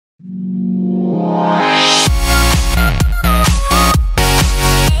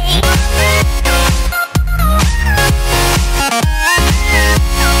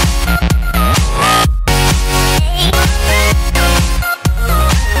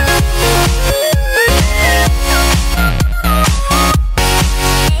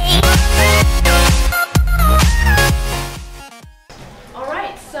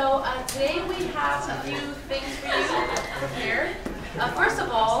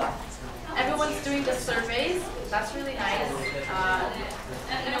surveys. That's really nice.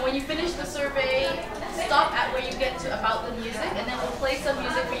 When you finish the survey, stop at where you get to about the music, and then we'll play some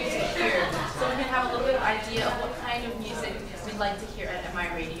music for you to hear, so we can have a little bit of idea of what kind of music we'd like to hear at MI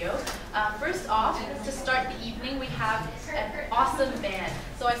Radio. First off, to start the evening, we have an awesome band.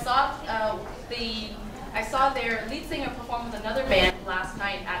 So I saw their lead singer perform with another band last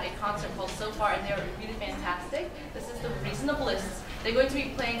night at a concert called So Far, and they were really fantastic. This is the Reasonablists. They're going to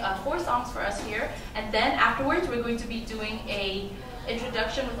be playing 4 songs for us here, and then afterwards we're going to be doing a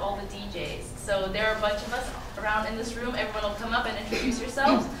introduction with all the DJs. So there are a bunch of us around in this room. Everyone will come up and introduce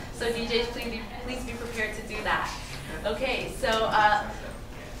yourselves. So DJs, please be prepared to do that. Okay, so are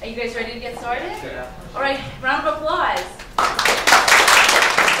you guys ready to get started? Yeah. All right, round of applause.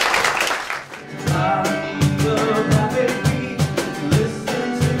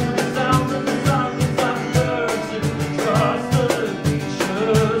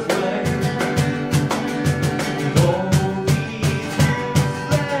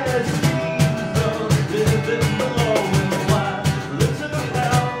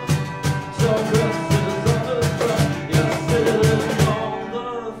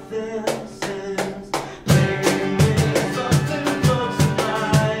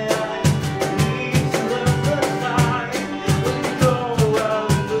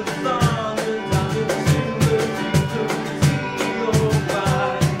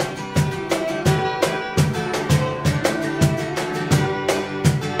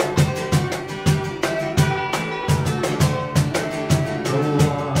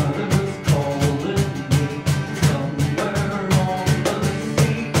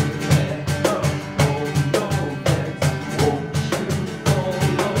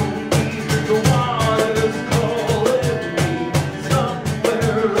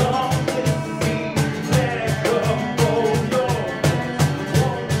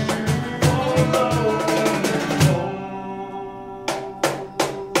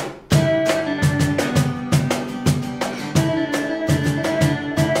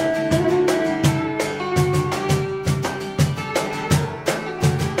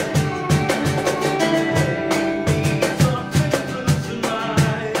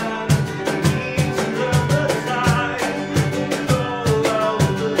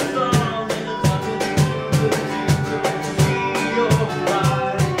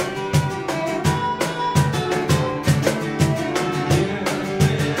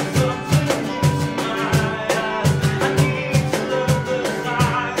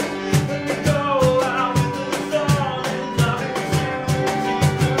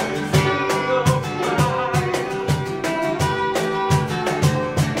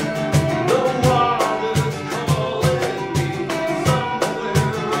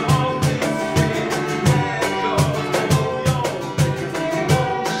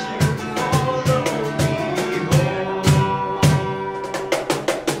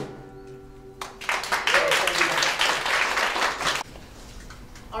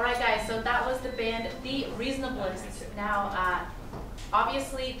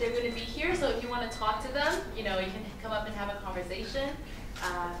 Obviously, they're going to be here, so if you want to talk to them, you can come up and have a conversation.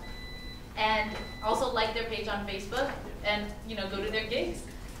 And also like their page on Facebook and, go to their gigs.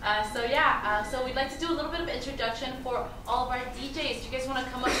 So we'd like to do a little bit of introduction for all of our DJs. Do you guys want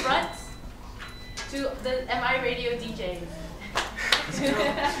to come up front to the MI Radio DJs?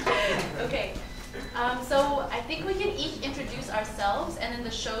 Okay. So I think we can each introduce ourselves and then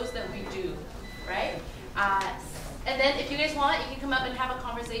the shows that we do, right? And then if you guys want, you can come up and have a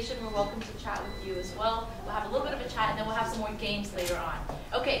conversation. We're welcome to chat with you as well. We'll have a little bit of a chat, and then we'll have some more games later on.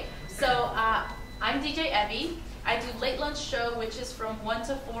 Okay, so I'm DJ Evie. I do Late Lunch Show, which is from 1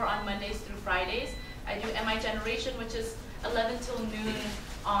 to 4 on Mondays through Fridays. I do MI Generation, which is 11 till noon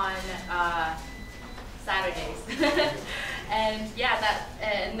on Saturdays. And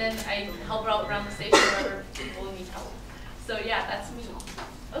then I help out around the station wherever people need help. So yeah, that's me.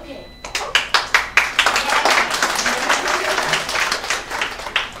 Okay.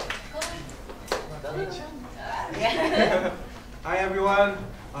 Hi everyone,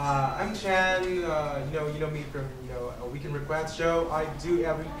 I'm Chan. You know me from a Weekend Request show. I do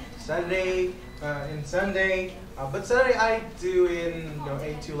every Saturday and Sunday, but Saturday I do in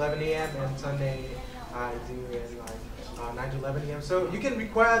 8 to 11 a.m. and Sunday I do in 9 to 11 a.m. So you can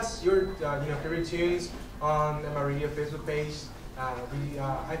request your favorite tunes on my radio Facebook page.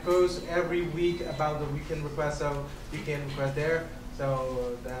 I post every week about the Weekend Request, so you can request there.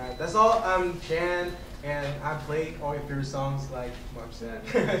 So that's all. I'm Chan, and I play all your favorite songs, like Mark said.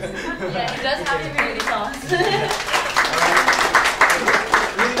 Yeah, he does have your favorite songs.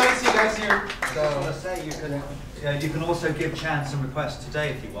 Really nice to see you guys here. I want to say you can also give chants and requests today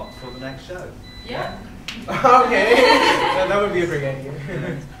if you want for the next show. Yeah. Okay. That would be a great idea.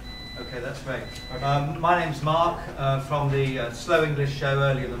 Okay, that's great. Okay. My name's Mark from the Slow English show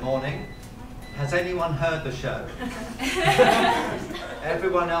early in the morning. Has anyone heard the show?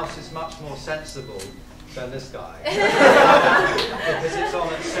 Everyone else is much more sensible than this guy. Because it's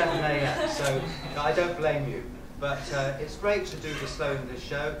on at 7 a.m. So I don't blame you. But it's great to do the Slow English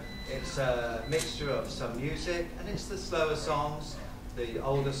show. It's a mixture of some music, and it's the slower songs, the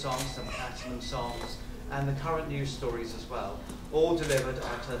older songs, some platinum songs, and the current news stories as well, all delivered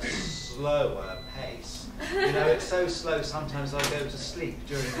at a slower pace. You know, it's so slow sometimes I go to sleep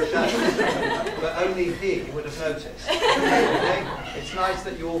during the show, but only he would have noticed. Okay? It's nice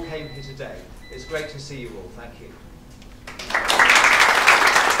that you all came here today. It's great to see you all. Thank you.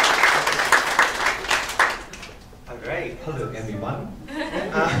 Alright, hello everyone.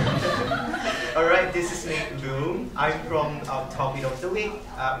 Alright, this is me, Loom. I'm from Topic of the Week,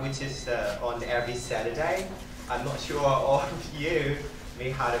 which is on every Saturday. I'm not sure all of you may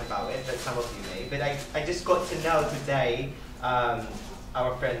heard about it, but some of you may. But I just got to know today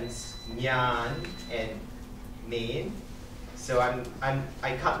our friends Nyan and Min. So I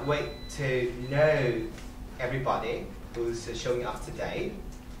can't wait to know everybody who's showing up today.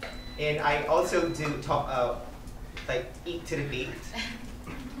 And I also do talk like eat to the beat.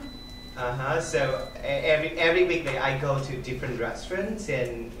 So every weekday I go to different restaurants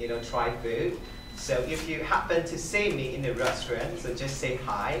and try food. So if you happen to see me in the restaurant, so just say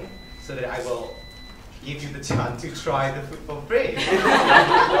hi, so that I will give you the chance to try the food for free.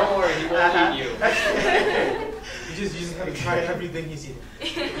 Don't worry, he won't eat you. You just have to try everything he's eating.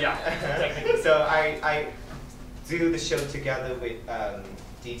 Yeah, technically. So I do the show together with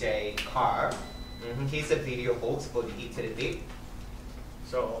DJ Carr. He's a video host for the Eat to the Beat.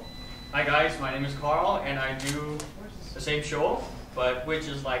 So, hi guys, my name is Carl, and I do the same show, but which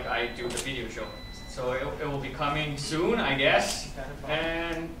is like I do the video show. So it will be coming soon, I guess.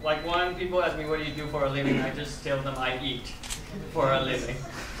 And like when people ask me what do you do for a living, I just tell them I eat for a living.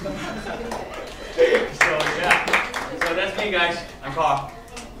 So yeah, so that's me guys, I'm Carl.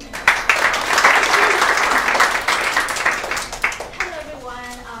 Hello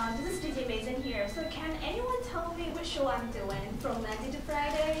everyone, this is DJ Mason here. So can anyone tell me which show I'm doing from Monday to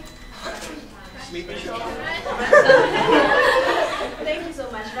Friday? Sleeping show. Thank you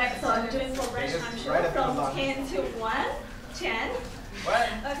so much. Right, so I'm doing for Brunch Time Show from 10 to 1. 10? What?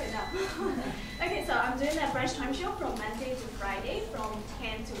 Okay, no. Okay, so I'm doing that Brunch Time Show from Monday to Friday from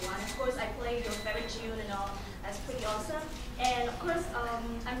 10 to 1. Of course, I play your favorite tune and all. That's pretty awesome. And of course,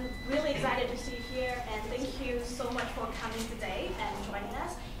 I'm really excited to see you here. And thank you so much for coming today and joining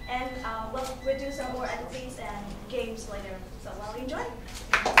us. And we'll do some more activities and games later. So well, enjoy.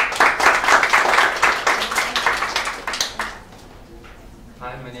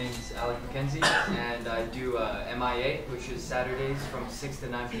 Hi, my name is Alec McKenzie, and I do MIA, which is Saturdays from 6 to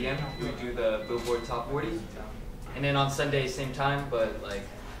 9 p.m. We do the Billboard Top 40. And then on Sundays, same time, but like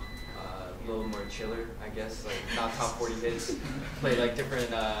a little more chiller, I guess, like not Top 40 hits. Play like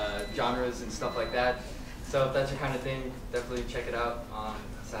different genres and stuff like that. So if that's your kind of thing, definitely check it out on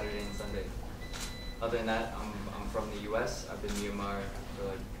Saturday and Sunday. Other than that, I'm from the U.S. I've been in Myanmar for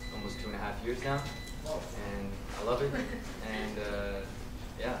like almost 2.5 years now, and I love it. And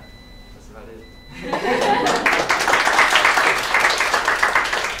yeah, that's about it.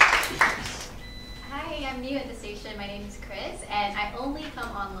 Hi, I'm new at the station. My name is Chris, and I only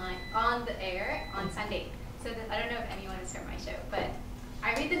come on the air on Sunday. So I don't know if anyone has heard my show, but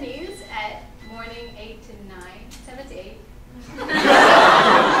I read the news at morning 8 to 9, 7 to 8. 7 to 8.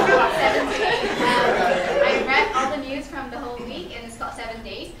 I read all the news from the whole week, and it's called 7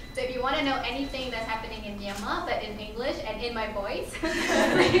 Days. So if you want to know anything that's happening in Myanmar, but in English and in my voice,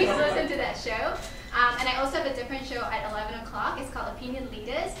 please listen to that show. And I also have a different show at 11 o'clock. It's called Opinion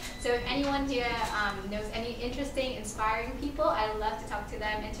Leaders. So if anyone here knows any interesting, inspiring people, I'd love to talk to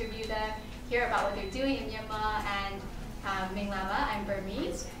them, interview them, hear about what they're doing in Myanmar. And Ming Lama, I'm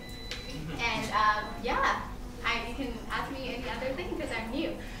Burmese. And yeah, you can ask me any other thing because I'm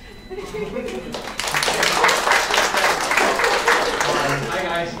new. Hi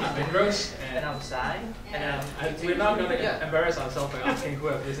guys, I'm Benrose, And I'm Sai. and we're not going to embarrass ourselves by asking who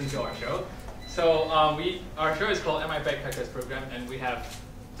have listened to our show. So our show is called MI Backpackers Program, and we have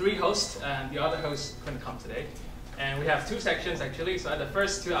 3 hosts, and the other host couldn't come today. And we have 2 sections actually. So at the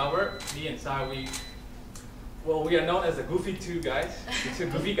first 2 hours, me and Sai, we are known as the Goofy 2 guys, the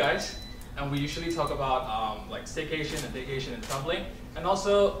 2 goofy guys, and we usually talk about like staycation and vacation and traveling, and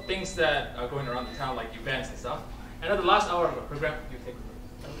also things that are going around the town like events and stuff. And at the last hour of the program, you take over.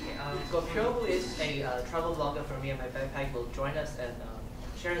 Okay, Gopro is a travel vlogger from Me and My Backpack. Will join us and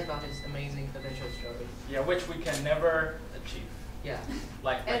share about his amazing adventure story. Yeah, which we can never achieve. Yeah.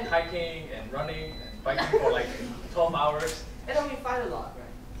 Like hiking and running and biking for like 12 hours. And then we fight a lot,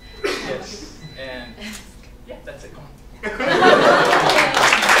 right? Yes. And yeah, that's it. Come on.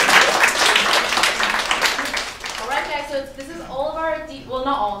 Alright guys, so this is all of our, well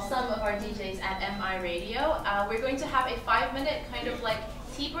not all, some of our DJs at MI Radio. We're going to have a 5-minute kind of like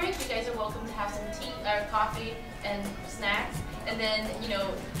tea break. You guys are welcome to have some tea, coffee and snacks. And then, you know,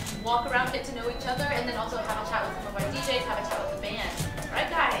 walk around, get to know each other, and then also have a chat with some of our DJs, have a chat with the band. Alright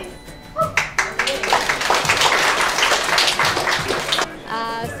guys?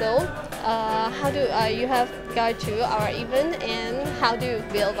 How do you have gone to our event and how do you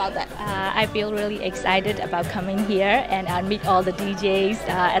feel about that? I feel really excited about coming here and meet all the DJs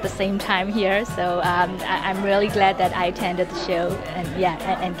at the same time here. So I'm really glad that I attended the show and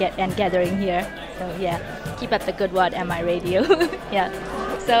and gathering here. So yeah, keep up the good work, MI Radio. Yeah.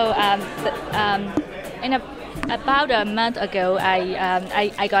 So about a month ago,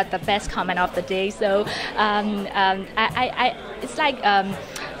 I got the best comment of the day. So it's like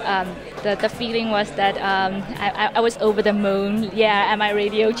the feeling was that I was over the moon. Yeah, MI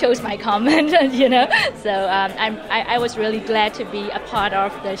Radio chose my comment, you know. So I was really glad to be a part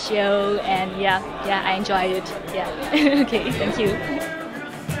of the show, and yeah, I enjoyed it. Yeah. Okay, thank you.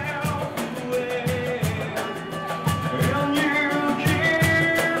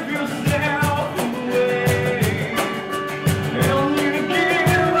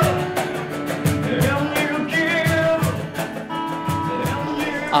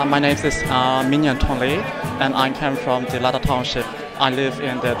 My name is Minyan Tongli, and I came from the Lada Township. I live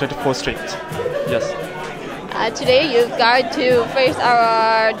in the 34th Street. Yes. Today you got to face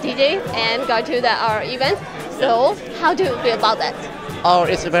our DJ and go to our event. So how do you feel about that? Oh,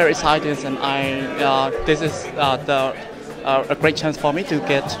 it's very exciting, and this is a great chance for me to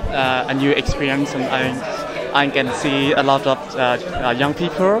get a new experience, and I can see a lot of young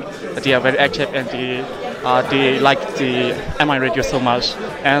people. They are very active, and they like the MI Radio so much.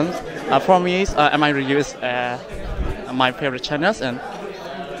 And for me, MI Radio is my favorite channel, and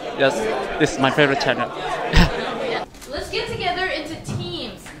yes, this is my favorite channel. Let's get together into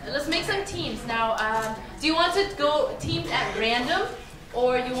teams. Let's make some teams. Now, do you want to go teams at random,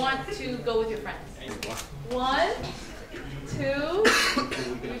 or you want to go with your friends? 1, 2,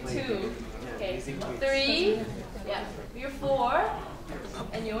 you're 2. Okay, 3, yeah, you're 4,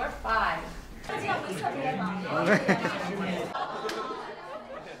 and you're 5.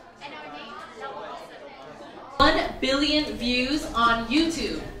 1 billion views on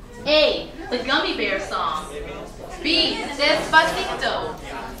YouTube. A, the Gummy Bear song. B, Despacito.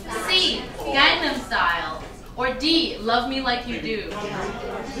 C, Gangnam Style. Or D, Love Me Like You Do.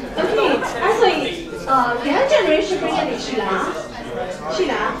 Okay, actually, 幾多 generation 俾人哋住啦？住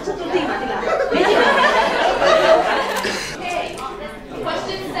啦，出咗啲嘛啲啦。Okay,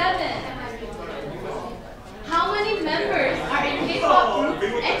 question 7. How many members are in K-pop group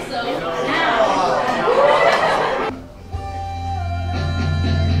EXO now?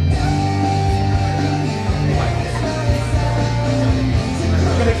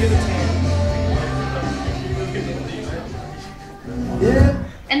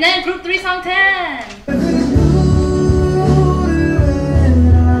 And then group 3 song 10.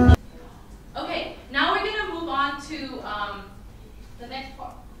 Okay, now we're gonna move on to the next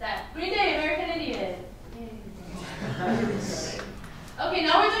part. That Green Day, American Idiot. Okay,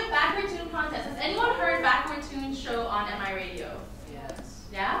 now we're doing backward tune contest. Has anyone heard backward tune show on MI Radio? Yes.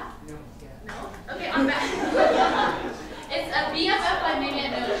 Yeah? No. Yeah. No? Okay, on back. It's a BFF by Mimi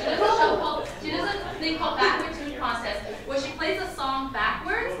and No. She does a thing called backward tune contest, where she plays a song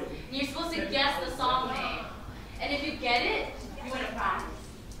backwards, and you're supposed to guess the song name. And if you get it, you win a prize.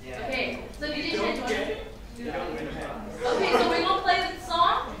 Okay, so DJ Chen, do you want to? Okay, so we're gonna play the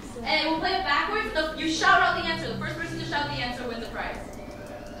song, and we'll play it backwards. You shout out the answer. The first person to shout the answer wins the prize.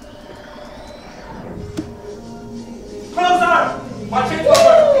 Closer! Watch it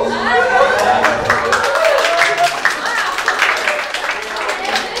forward!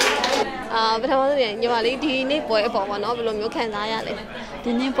 ပထမဆုံးညီမလေးဒီနေ့ပွဲအပေါ်မှာနော်ဘယ်လိုမျိုးခံစားရလဲ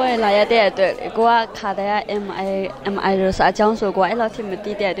ဒီနေ့ပွဲလာရတဲ့အတွက်ကိုကခါတဲ့ MI လို့ဆိုအကြောင်းဆိုကိုကအဲ့လိုဖြစ်မတ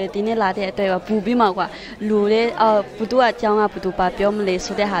ည်တဲ့အတွက်ဒီနေ့လာတဲ့အတွက်ပူပြီးမှကွာလူလေးဘသူကအကြောင်းကဘသူပါပြောမလဲ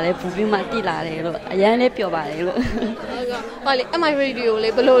ဆိုတဲ့ဟာလေးပူပြီးမှတည်လာတယ်လို့အရန်လေးပြောပါတယ်လို့ဟောလေ MI Radio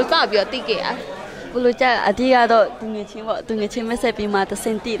လေးဘယ်လိုစပြီးတော့တည်ခဲ့ရဘလို့ကြအတီးကတော့သူငယ်ချင်းပေါ့သူငယ်ချင်းမဆက်ပြီးမှတစ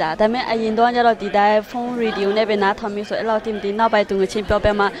င်တိတာဒါပေမဲ့အရင်တော့ကျတော့ဒီတိုင်းဖုန်းရေဒီယိုနဲ့ပဲနားထောင်ပြီးဆိုအဲ့လောက်တင်ပြီးနောက်ပိုင်းသူငယ်ချင်းပြောပြ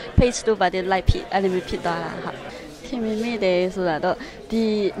မှ page တို့ပါတယ် like ဖြစ်အဲ့လိုမျိုးဖြစ်သွားတာဟုတ်ထ ထင်မိတယ်ဆိုတာတော့ဒီ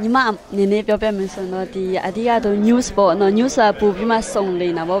ညီမအနေနဲ့ပြောပြမယ်ဆိုတော့ဒီအဓိကတော့ news ပေါ့နော် news ကပူပြီးမှစုံနေ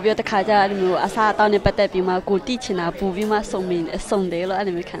တာပေါ့ပြီးတော့တစ်ခါကျအဲ့လိုမျိုးအစားအသောက်နဲ့ပတ်သက်ပြီးမှကိုတိချင်တာပူပြီးမှစုံတယ်လို့အဲ့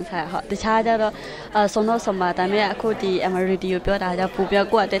လိုမျိုးခံစားရဟုတ်တခြားကျတော့စုံတော့စုံပါဒါပေမဲ့အခုဒီ radio ပြောတာကြောင့်ပူပြော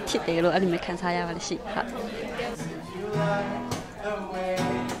ကိုယ့်အတွက်ထစ်တယ်လို့အဲ့လိုမျိုးခံစားရပါလိမ့်ရှိဟုတ်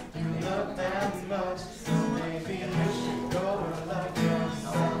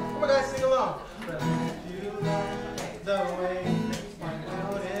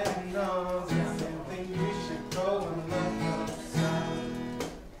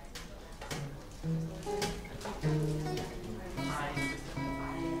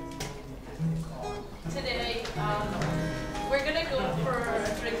Today, we're gonna go for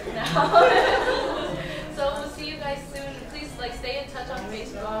a drink now. So we'll see you guys soon. Please stay in touch on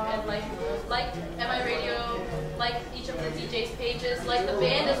Facebook and like MI Radio, like each of the DJ's pages, like the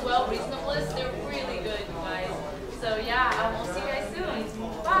band as well, Reasonablest. They're really good, you guys. So yeah, we'll see you guys soon.